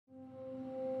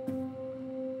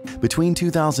Between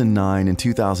 2009 and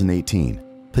 2018,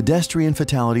 pedestrian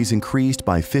fatalities increased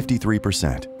by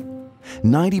 53%.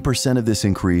 90% of this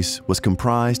increase was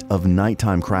comprised of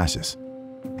nighttime crashes.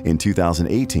 In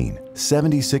 2018,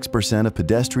 76% of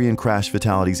pedestrian crash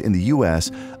fatalities in the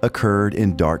U.S. occurred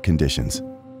in dark conditions.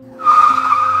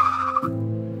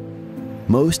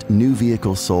 Most new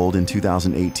vehicles sold in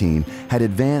 2018 had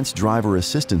advanced driver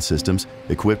assistance systems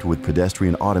equipped with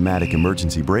Pedestrian Automatic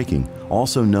Emergency Braking,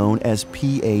 also known as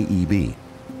PAEB.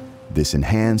 This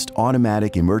enhanced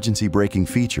automatic emergency braking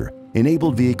feature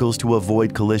enabled vehicles to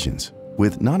avoid collisions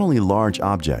with not only large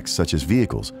objects such as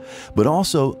vehicles, but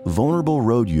also vulnerable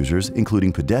road users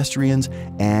including pedestrians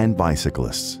and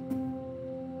bicyclists.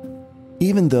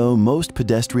 Even though most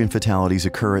pedestrian fatalities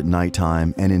occur at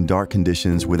nighttime and in dark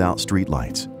conditions without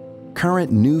streetlights,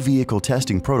 current new vehicle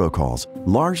testing protocols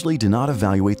largely do not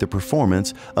evaluate the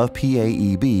performance of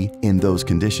PAEB in those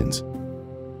conditions.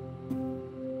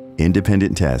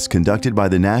 Independent tests conducted by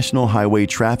the National Highway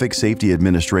Traffic Safety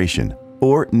Administration,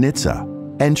 or NHTSA,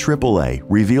 and AAA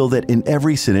reveal that in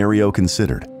every scenario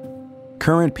considered,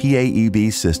 current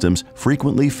PAEB systems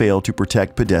frequently fail to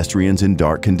protect pedestrians in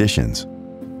dark conditions.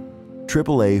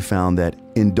 AAA found that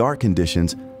in dark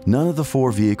conditions, none of the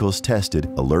 4 vehicles tested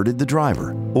alerted the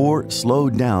driver or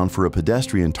slowed down for a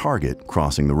pedestrian target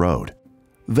crossing the road.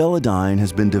 Velodyne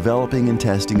has been developing and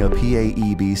testing a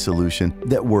PAEB solution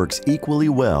that works equally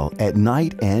well at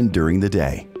night and during the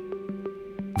day.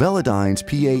 Velodyne's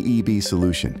PAEB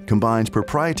solution combines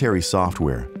proprietary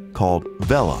software called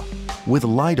Vela with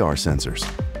LiDAR sensors.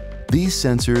 These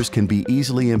sensors can be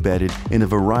easily embedded in a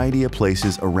variety of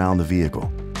places around the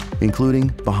vehicle, including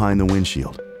behind the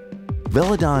windshield.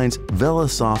 Velodyne's Vela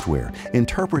software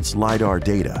interprets LiDAR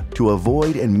data to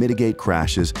avoid and mitigate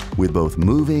crashes with both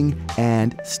moving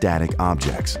and static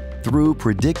objects. Through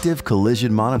predictive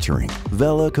collision monitoring,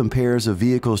 Vela compares a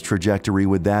vehicle's trajectory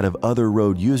with that of other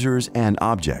road users and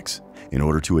objects in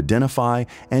order to identify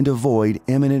and avoid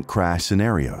imminent crash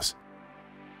scenarios.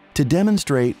 To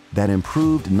demonstrate that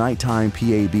improved nighttime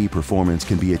PAEB performance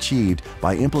can be achieved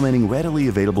by implementing readily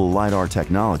available LiDAR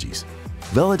technologies,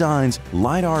 Velodyne's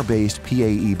lidar-based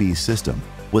PAEB system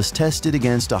was tested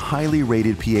against a highly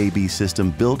rated PAEB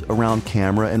system built around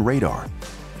camera and radar.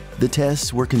 The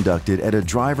tests were conducted at a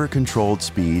driver-controlled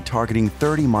speed targeting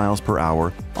 30 miles per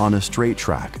hour on a straight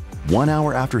track, 1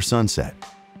 hour after sunset,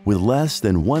 with less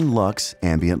than 1 lux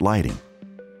ambient lighting.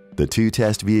 The 2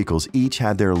 test vehicles each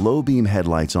had their low-beam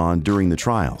headlights on during the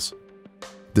trials.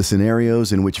 The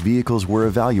scenarios in which vehicles were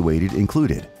evaluated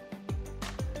included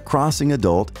crossing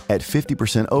adult at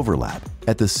 50% overlap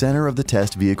at the center of the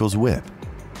test vehicle's whip,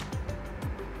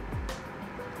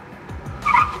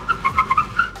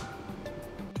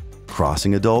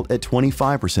 crossing adult at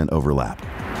 25% overlap,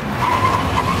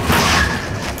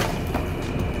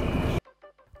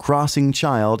 crossing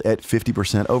child at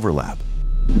 50% overlap,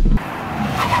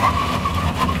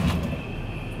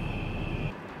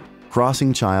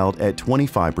 crossing child at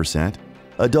 25%,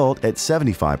 adult at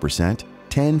 75%,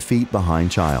 10 feet behind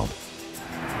child.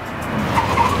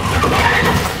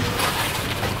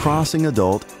 Crossing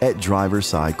adult at driver's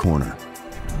side corner.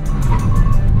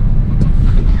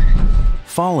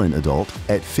 Fallen adult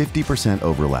at 50%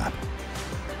 overlap.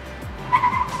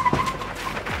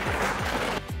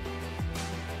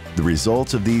 The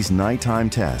results of these nighttime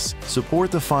tests support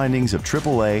the findings of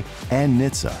AAA and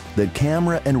NHTSA that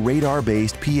camera and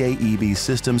radar-based PAEB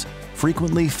systems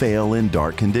frequently fail in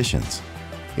dark conditions.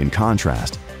 In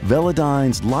contrast,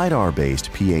 Velodyne's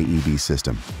LiDAR-based PAEB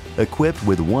system, equipped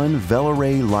with one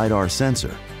Velodyne Lidar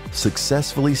sensor,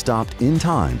 successfully stopped in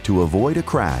time to avoid a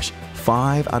crash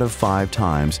 5 out of 5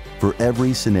 times for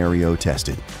every scenario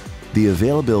tested. The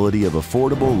availability of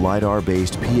affordable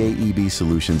LiDAR-based PAEB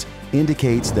solutions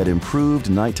indicates that improved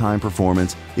nighttime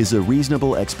performance is a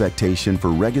reasonable expectation for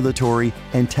regulatory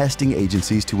and testing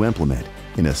agencies to implement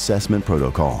in assessment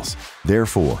protocols.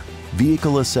 Therefore,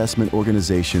 vehicle assessment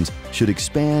organizations should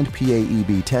expand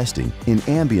PAEB testing in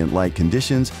ambient light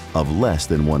conditions of less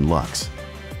than 1 lux.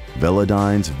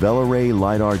 Velodyne's Velodyne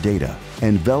Lidar data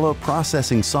and Velo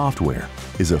processing software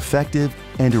is effective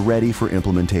and ready for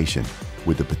implementation,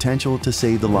 with the potential to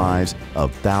save the lives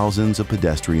of thousands of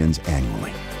pedestrians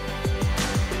annually.